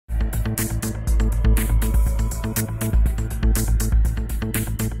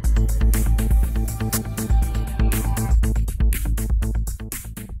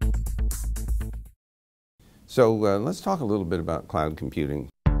So let's talk a little bit about cloud computing.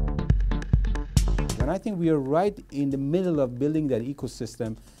 And I think we are right in the middle of building that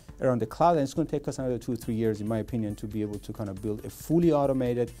ecosystem around the cloud, and it's going to take us another 2 or 3 years, in my opinion, to be able to kind of build a fully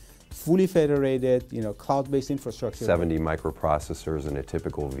automated, fully federated, cloud-based infrastructure. 70 microprocessors in a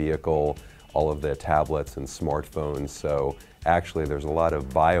typical vehicle, all of the tablets and smartphones. So actually there's a lot of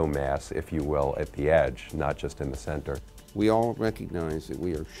biomass, if you will, at the edge, not just in the center. We all recognize that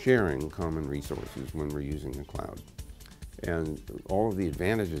we are sharing common resources when we're using the cloud. And all of the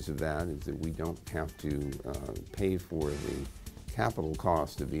advantages of that is that we don't have to pay for the capital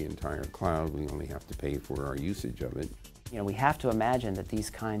cost of the entire cloud. We only have to pay for our usage of it. We have to imagine that these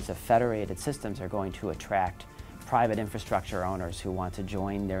kinds of federated systems are going to attract private infrastructure owners who want to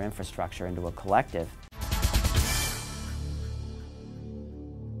join their infrastructure into a collective.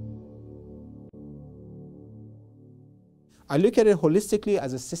 I look at it holistically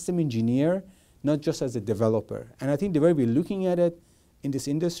as a system engineer, not just as a developer. And I think the way we're looking at it in this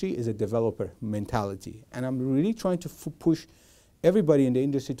industry is a developer mentality. And I'm really trying to push everybody in the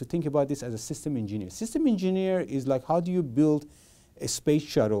industry to think about this as a system engineer. System engineer is like, how do you build a space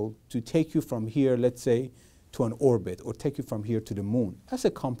shuttle to take you from here, let's say, to an orbit, or take you from here to the moon? That's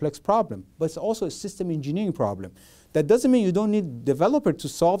a complex problem, but it's also a system engineering problem. That doesn't mean you don't need a developer to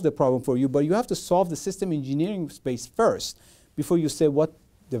solve the problem for you, but you have to solve the system engineering space first before you say what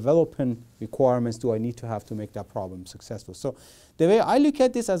development requirements do I need to have to make that problem successful. So the way I look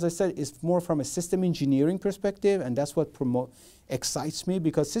at this, as I said, is more from a system engineering perspective, and that's what excites me,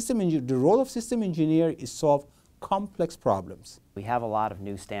 because the role of system engineer is solve complex problems. We have a lot of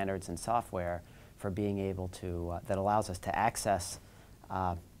new standards and software for being able to, that allows us to access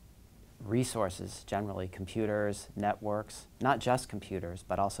resources, generally computers, networks, not just computers,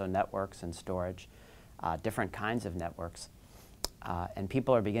 but also networks and storage, different kinds of networks. And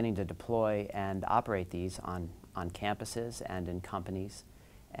people are beginning to deploy and operate these on campuses and in companies,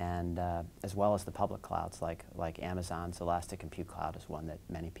 and as well as the public clouds like Amazon's Elastic Compute Cloud is one that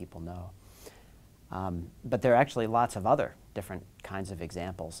many people know. But there are actually lots of other different kinds of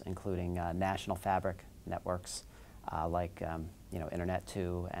examples, including national fabric networks like Internet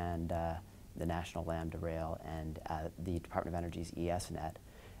 2 and the National Lambda Rail and the Department of Energy's ESNet,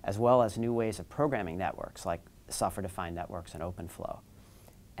 as well as new ways of programming networks like software-defined networks and OpenFlow.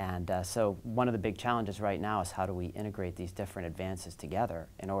 And so one of the big challenges right now is how do we integrate these different advances together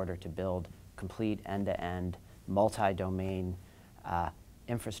in order to build complete end-to-end, multi-domain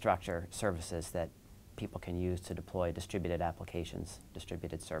infrastructure services that people can use to deploy distributed applications,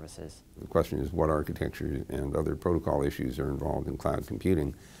 distributed services. The question is what architecture and other protocol issues are involved in cloud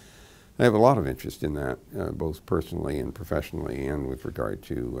computing. I have a lot of interest in that, both personally and professionally, and with regard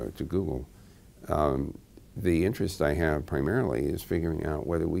to Google. The interest I have primarily is figuring out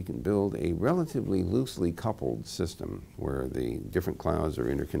whether we can build a relatively loosely coupled system where the different clouds are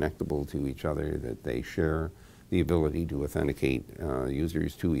interconnectable to each other, that they share the ability to authenticate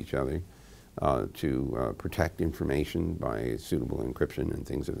users to each other, to protect information by suitable encryption and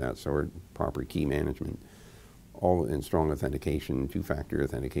things of that sort, proper key management, and strong authentication, two-factor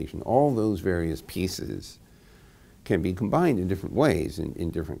authentication. All those various pieces can be combined in different ways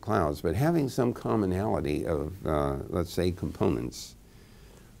in different clouds, but having some commonality of, let's say, components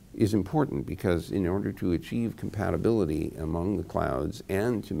is important, because in order to achieve compatibility among the clouds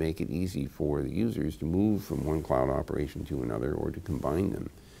and to make it easy for the users to move from one cloud operation to another or to combine them,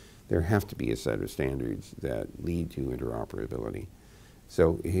 there have to be a set of standards that lead to interoperability.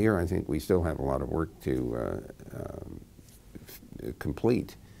 So here I think we still have a lot of work to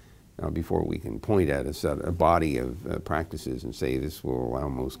complete before we can point at a body of practices and say this will allow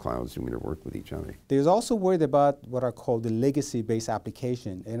most clouds to interwork with each other. There's also worried about what I call the legacy-based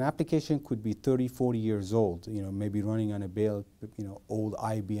application. An application could be 30, 40 years old, maybe running on a old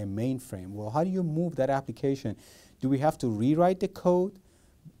IBM mainframe. Well, how do you move that application? Do we have to rewrite the code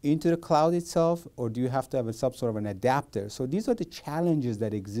into the cloud itself, or do you have to have some sort of an adapter? So these are the challenges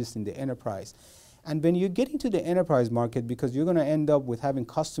that exist in the enterprise. And when you get into the enterprise market, because you're going to end up with having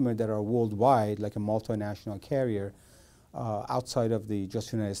customers that are worldwide, like a multinational carrier, outside of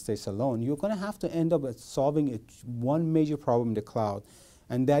just the United States alone, you're going to have to end up solving one major problem in the cloud,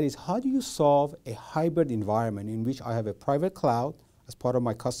 and that is how do you solve a hybrid environment in which I have a private cloud as part of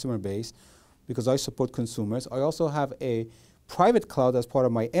my customer base, because I support consumers. I also have a private cloud as part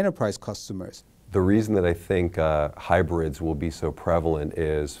of my enterprise customers. The reason that I think hybrids will be so prevalent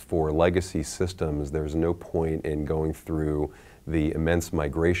is for legacy systems, there's no point in going through the immense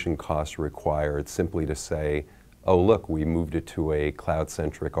migration costs required simply to say, oh look, we moved it to a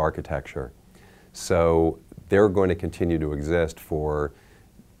cloud-centric architecture. So they're going to continue to exist for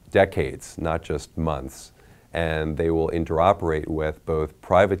decades, not just months. and they will interoperate with both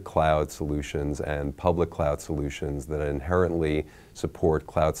private cloud solutions and public cloud solutions that inherently support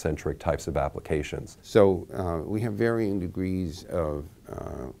cloud-centric types of applications. So we have varying degrees of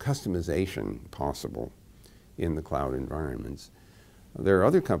customization possible in the cloud environments. There are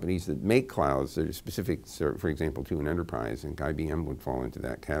other companies that make clouds that are specific, for example, to an enterprise, and IBM would fall into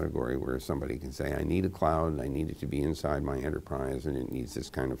that category where somebody can say, I need a cloud, I need it to be inside my enterprise, and it needs this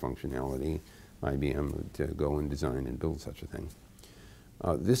kind of functionality. IBM would go and design and build such a thing.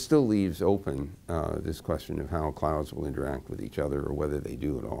 This still leaves open this question of how clouds will interact with each other or whether they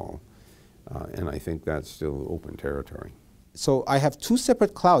do at all. And I think that's still open territory. So I have two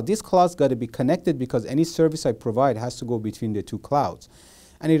separate clouds. These clouds got to be connected because any service I provide has to go between the two clouds.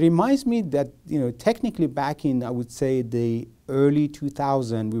 And it reminds me that, technically back in, I would say, the early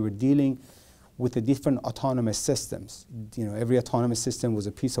 2000s, we were dealing with the different autonomous systems. Every autonomous system was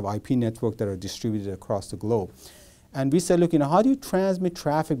a piece of IP network that are distributed across the globe. And we said, look, how do you transmit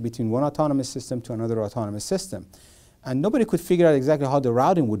traffic between one autonomous system to another autonomous system? And nobody could figure out exactly how the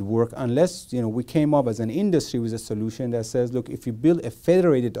routing would work unless, we came up as an industry with a solution that says, look, if you build a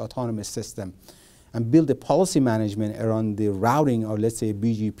federated autonomous system and build the policy management around the routing, or let's say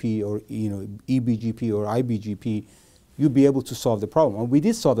BGP or, eBGP or IBGP, you'll be able to solve the problem. And we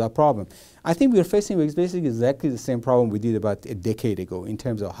did solve that problem. I think we're facing basically exactly the same problem we did about a decade ago in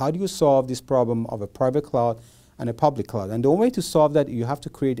terms of how do you solve this problem of a private cloud and a public cloud. And the only way to solve that, you have to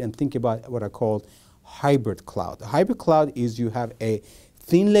create and think about what I call hybrid cloud. A hybrid cloud is you have a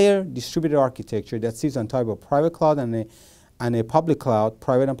thin layer distributed architecture that sits on top of private cloud and a public cloud,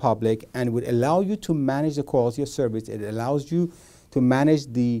 private and public, and would allow you to manage the quality of service. It allows you to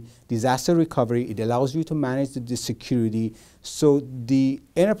manage the disaster recovery. It allows you to manage the security. So the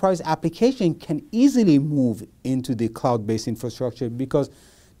enterprise application can easily move into the cloud-based infrastructure because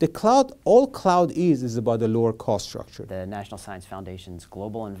the cloud, all cloud is about the lower cost structure. The National Science Foundation's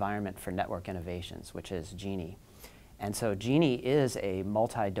Global Environment for Network Innovations, which is GENI. And so GENI is a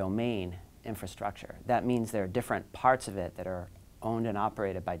multi-domain infrastructure. That means there are different parts of it that are owned and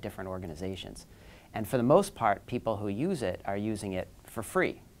operated by different organizations. And for the most part, people who use it are using it for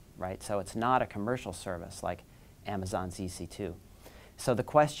free, right? So it's not a commercial service like Amazon's EC2. So the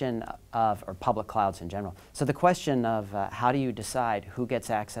question of, or public clouds in general, so the question of how do you decide who gets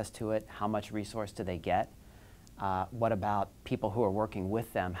access to it, how much resource do they get, what about people who are working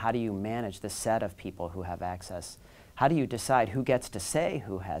with them, how do you manage the set of people who have access, how do you decide who gets to say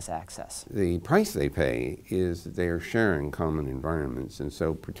who has access? The price they pay is that they are sharing common environments, and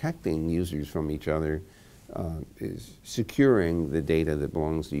so protecting users from each other is securing the data that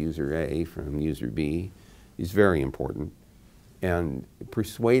belongs to user A from user B is very important. And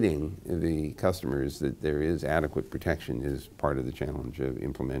persuading the customers that there is adequate protection is part of the challenge of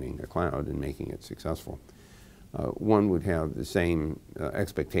implementing a cloud and making it successful. One would have the same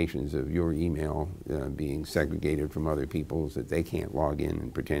expectations of your email being segregated from other people's, that they can't log in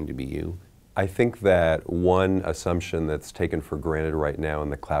and pretend to be you. I think that one assumption that's taken for granted right now in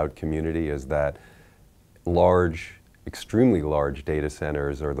the cloud community is that large, extremely large data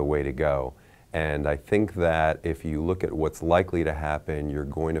centers are the way to go. And I think that if you look at what's likely to happen, you're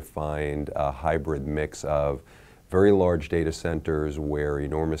going to find a hybrid mix of very large data centers where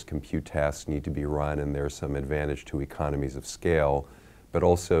enormous compute tasks need to be run and there's some advantage to economies of scale, but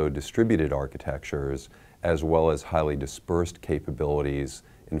also distributed architectures as well as highly dispersed capabilities.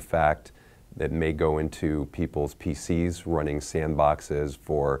 In fact, that may go into people's PCs running sandboxes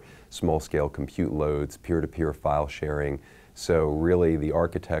for small-scale compute loads, peer-to-peer file sharing. So really the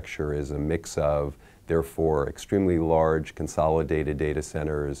architecture is a mix of, therefore, extremely large consolidated data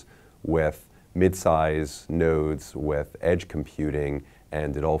centers with mid-size nodes with edge computing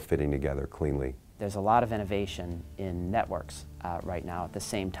and it all fitting together cleanly. There's a lot of innovation in networks right now at the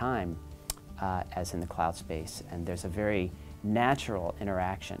same time as in the cloud space, and there's a very natural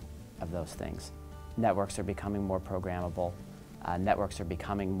interaction of those things. Networks are becoming more programmable. Networks are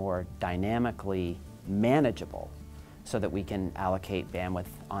becoming more dynamically manageable so that we can allocate bandwidth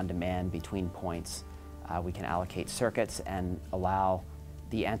on demand between points. We can allocate circuits and allow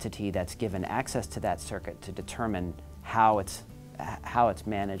the entity that's given access to that circuit to determine how it's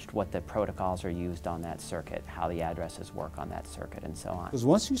managed, what the protocols are used on that circuit, how the addresses work on that circuit, and so on. Because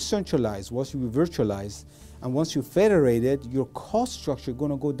once you centralize, once you virtualize, and once you federate it, your cost structure is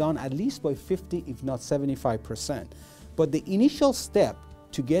going to go down at least by 50, if not 75%. But the initial step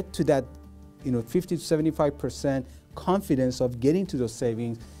to get to that 50 to 75% confidence of getting to those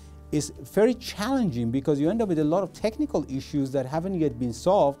savings is very challenging because you end up with a lot of technical issues that haven't yet been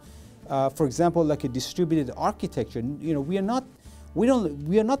solved. For example, like a distributed architecture. We are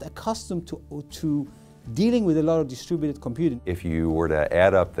not accustomed to dealing with a lot of distributed computing. If you were to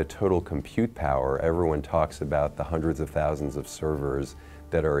add up the total compute power, everyone talks about the hundreds of thousands of servers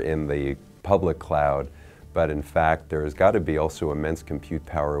that are in the public cloud, but in fact there's got to be also immense compute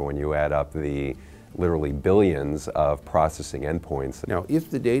power when you add up the literally billions of processing endpoints. Now,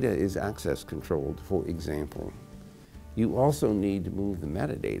 if the data is access controlled, for example, you also need to move the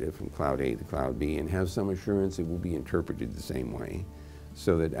metadata from Cloud A to Cloud B and have some assurance it will be interpreted the same way,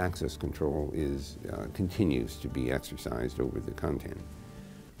 so that access control continues to be exercised over the content.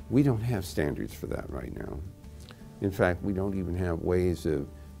 We don't have standards for that right now. In fact, we don't even have ways of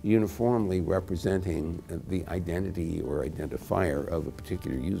uniformly representing the identity or identifier of a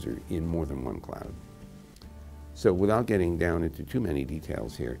particular user in more than one cloud. So without getting down into too many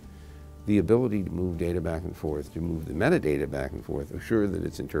details here, the ability to move data back and forth, to move the metadata back and forth, assure that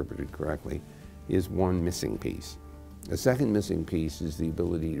it's interpreted correctly, is one missing piece. A second missing piece is the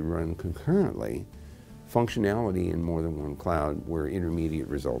ability to run concurrently functionality in more than one cloud where intermediate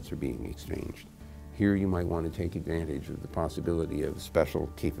results are being exchanged. Here you might want to take advantage of the possibility of special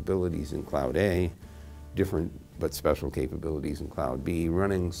capabilities in Cloud A, different but special capabilities in Cloud B,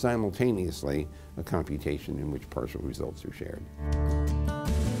 running simultaneously a computation in which partial results are shared.